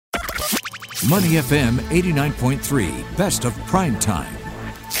Money FM 89.3, best of prime time.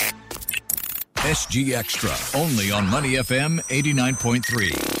 SG Extra, only on Money FM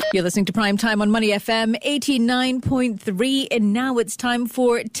 89.3. You're listening to Prime Time on Money FM 89.3, and now it's time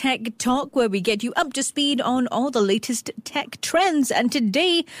for Tech Talk, where we get you up to speed on all the latest tech trends. And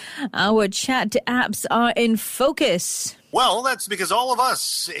today, our chat apps are in focus. Well, that's because all of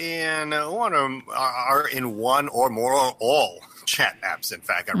us are in one or more or all chat apps. In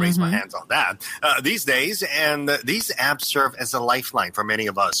fact, I raise my hands on that these days. And these apps serve as a lifeline for many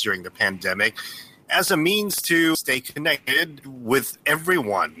of us during the pandemic, as a means to stay connected with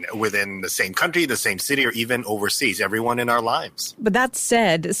everyone within the same country, the same city, or even overseas, everyone in our lives. But that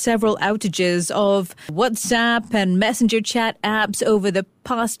said, several outages of WhatsApp and Messenger chat apps over the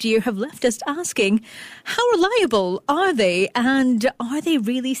past year have left us asking, how reliable are they, and are they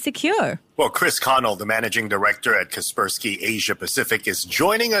really secure? Well, Chris Connell, the managing director at Kaspersky Asia Pacific, is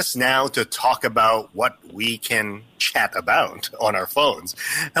joining us now to talk about what we can chat about on our phones.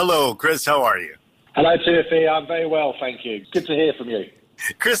 Hello, Chris. How are you? Hello, Timothy. I'm very well, thank you. Good to hear from you.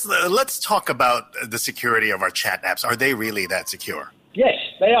 Chris, let's talk about the security of our chat apps. Are they really that secure? Yes,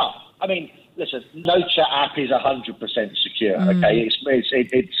 they are. I mean, listen, no chat app is 100% secure. Okay,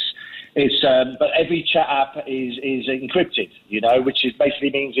 but every chat app is encrypted. Which is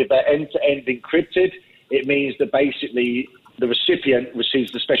basically means if they're end-to-end encrypted, it means that basically the recipient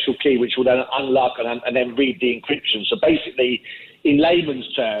receives the special key, which will then unlock and then read the encryption. So basically, in layman's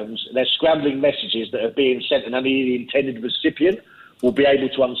terms, they're scrambling messages that are being sent, and only the intended recipient will be able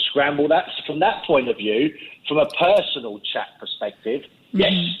to unscramble that. So from that point of view, from a personal chat perspective,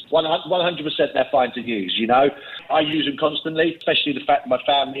 yes, 100% they're fine to use. I use them constantly, especially the fact that my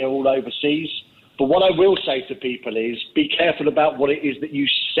family are all overseas. But what I will say to people is be careful about what it is that you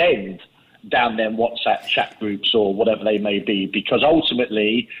send down their WhatsApp chat groups or whatever they may be, because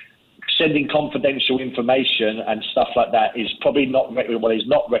ultimately sending confidential information and stuff like that is probably not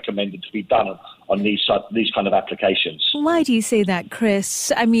recommended to be done on these kind of applications. Why do you say that,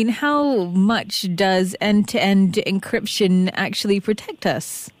 Chris? I mean, how much does end-to-end encryption actually protect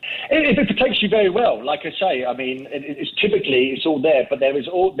us? It protects you very well. Like I say, I mean, it's all there, but there is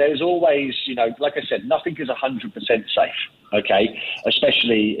always, like I said, nothing is 100% safe. Okay,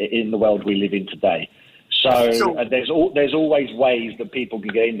 especially in the world we live in today. So there's always ways that people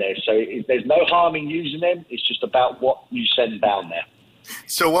can get in there. So there's no harm in using them. It's just about what you send down there.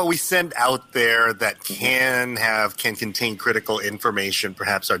 So what we send out there that can contain critical information,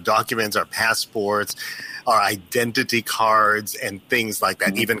 perhaps our documents, our passports, our identity cards, and things like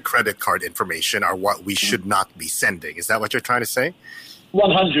that, even credit card information, are what we should not be sending. Is that what you're trying to say?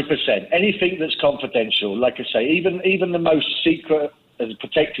 100%. Anything that's confidential, like I say, even the most secret and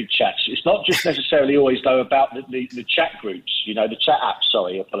protected chats. It's not just necessarily always though about the chat groups, the chat apps.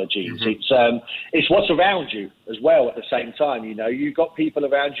 Sorry, apologies. It's what's around you as well. At the same time, you've got people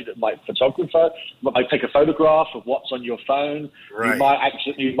around you that might take a photograph of what's on your phone. Right.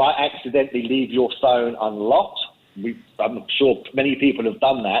 You might accidentally leave your phone unlocked. I'm sure many people have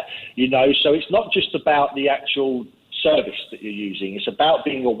done that. So it's not just about the actual service that you're using. It's about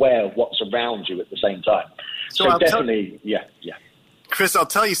being aware of what's around you at the same time. So definitely, yeah. Chris, I'll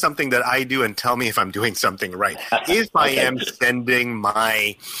tell you something that I do and tell me if I'm doing something right. If I am sending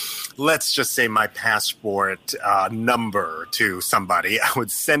let's just say my passport number to somebody, I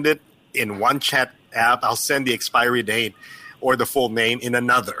would send it in one chat app. I'll send the expiry date or the full name in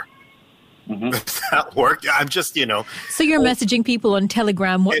another. Does that work? I'm just, So you're messaging people on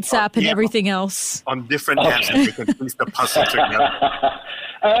Telegram, WhatsApp, and everything else? On different apps, and we can piece the puzzle together.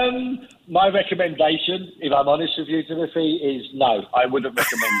 My recommendation, if I'm honest with you, Timothy, is no. I wouldn't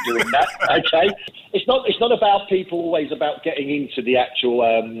recommend doing that. Okay, it's not about people always about getting into the actual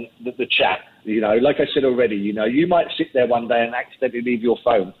the chat. Like I said already, you might sit there one day and accidentally leave your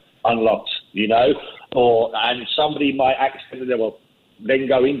phone unlocked. And somebody might accidentally then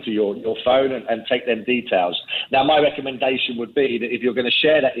go into your phone and take them details. Now, my recommendation would be that if you're going to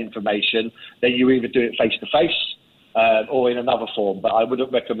share that information, then you either do it face-to-face or in another form, but I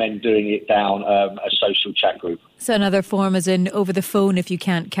wouldn't recommend doing it down a social chat group. So another form as in over the phone if you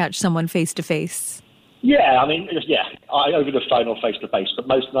can't catch someone face-to-face? Yeah, I mean, over the phone or face-to-face, but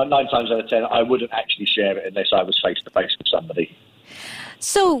 9 times out of 10, I wouldn't actually share it unless I was face-to-face with somebody.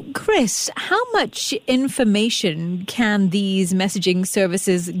 So, Chris, how much information can these messaging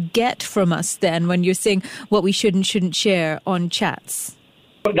services get from us then when you're saying what we should and shouldn't share on chats?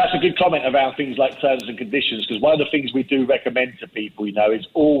 But that's a good comment around things like terms and conditions, because one of the things we do recommend to people, is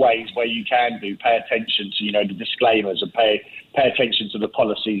always where you can pay attention to, the disclaimers and pay attention to the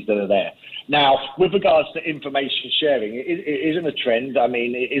policies that are there. Now, with regards to information sharing, it isn't a trend. I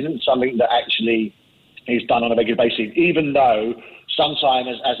mean, it isn't something that actually is done on a regular basis, even though sometimes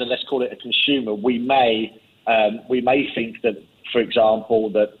as a, let's call it a consumer, we may think that, for example,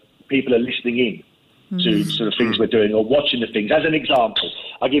 that people are listening in to sort of things we're doing or watching the things. As an example,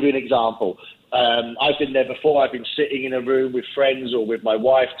 I'll give you an example. I've been there before. I've been sitting in a room with friends or with my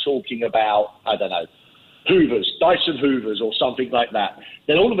wife talking about, I don't know, Hoovers, Dyson Hoovers or something like that.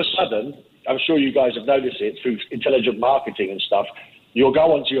 Then all of a sudden, I'm sure you guys have noticed it through intelligent marketing and stuff, you'll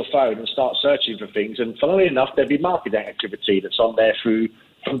go onto your phone and start searching for things, and funnily enough, there'll be marketing activity that's on there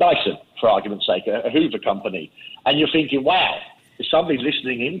from Dyson, for argument's sake, a Hoover company. And you're thinking, wow, is somebody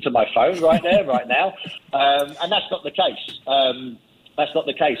listening in to my phone right now? And that's not the case. That's not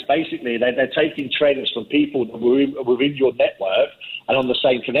the case. Basically, they're taking trends from people that were within your network and on the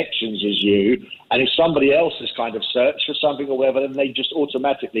same connections as you. And if somebody else has kind of searched for something or whatever, then they just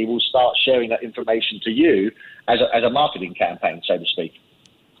automatically will start sharing that information to you as a marketing campaign, so to speak.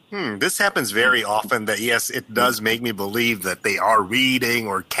 This happens very often that, yes, it does make me believe that they are reading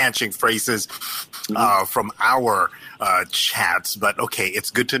or catching phrases from our chats. But, okay, it's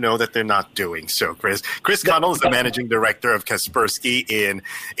good to know that they're not doing so, Chris. Chris Connell is the managing director of Kaspersky in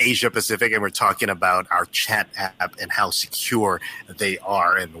Asia Pacific, and we're talking about our chat app and how secure they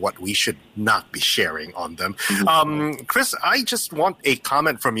are and what we should not be sharing on them. Chris, I just want a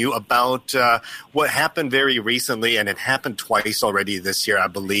comment from you about what happened very recently, and it happened twice already this year, I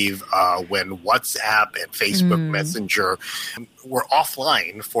believe. When WhatsApp and Facebook Messenger were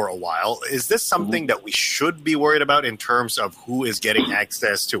offline for a while. Is this something that we should be worried about in terms of who is getting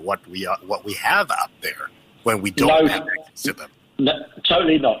access to what we have out there when we don't have access to them? No,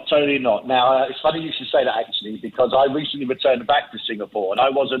 totally not. Now, it's funny you should say that, actually, because I recently returned back to Singapore, and I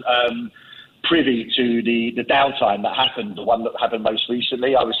wasn't privy to the downtime that happened, the one that happened most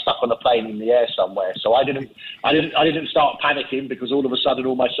recently. I was stuck on a plane in the air somewhere, so I didn't start panicking because all of a sudden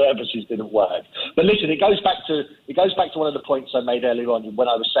all my services didn't work. But listen, it goes back to one of the points I made earlier on when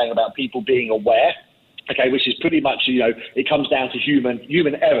I was saying about people being aware. Okay, which is pretty much, it comes down to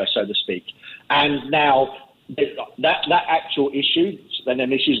human error, so to speak. And now that actual issue and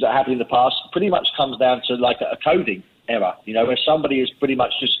then issues that happened in the past pretty much comes down to like a coding error, where somebody has pretty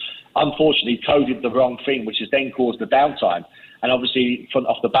much just unfortunately coded the wrong thing, which has then caused the downtime. And obviously,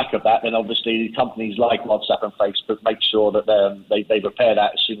 off the back of that, then obviously companies like WhatsApp and Facebook make sure that they repair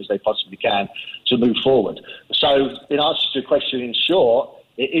that as soon as they possibly can to move forward. So in answer to the question, in short,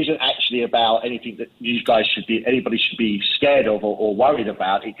 it isn't actually about anything that anybody should be scared of or worried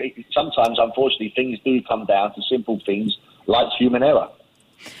about. Sometimes, unfortunately, things do come down to simple things like human error.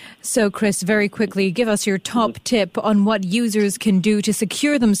 So, Chris, very quickly, give us your top tip on what users can do to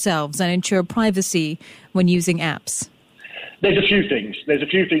secure themselves and ensure privacy when using apps. There's a few things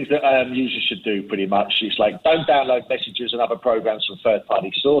that users should do, pretty much. It's like, don't download messages and other programs from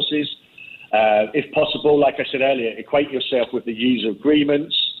third-party sources. If possible, like I said earlier, equate yourself with the user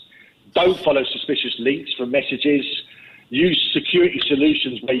agreements. Don't follow suspicious links from messages. Use security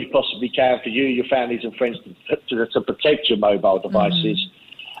solutions where you possibly can for you, your families and friends to protect your mobile devices.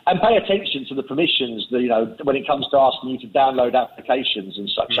 And pay attention to the permissions, when it comes to asking you to download applications and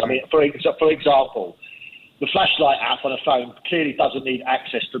such. I mean, for example, the flashlight app on a phone clearly doesn't need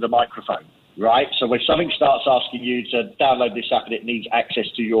access to the microphone, right? So when something starts asking you to download this app and it needs access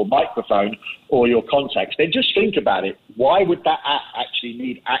to your microphone or your contacts, then just think about it. Why would that app actually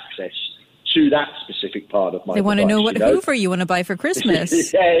need access to that specific part of my device? They want to know what Hoover you want to buy for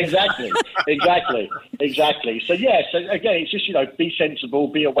Christmas. Yeah, exactly. So again, it's just, be sensible,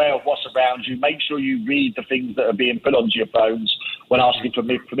 be aware of what's around you, make sure you read the things that are being put onto your phones when asking for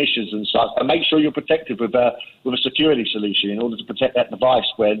permissions and such, and make sure you're protected with a security solution in order to protect that device,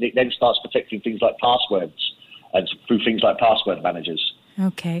 where it then starts protecting things like passwords and through things like password managers.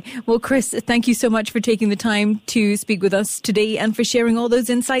 Okay. Well, Chris, thank you so much for taking the time to speak with us today and for sharing all those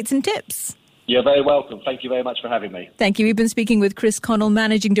insights and tips. You're very welcome. Thank you very much for having me. Thank you. We've been speaking with Chris Connell,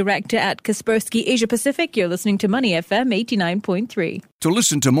 Managing Director at Kaspersky Asia Pacific. You're listening to Money FM 89.3. To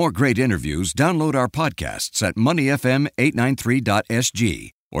listen to more great interviews, download our podcasts at moneyfm893.sg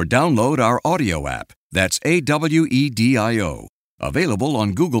or download our audio app. That's AWEDIO. Available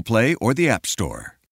on Google Play or the App Store.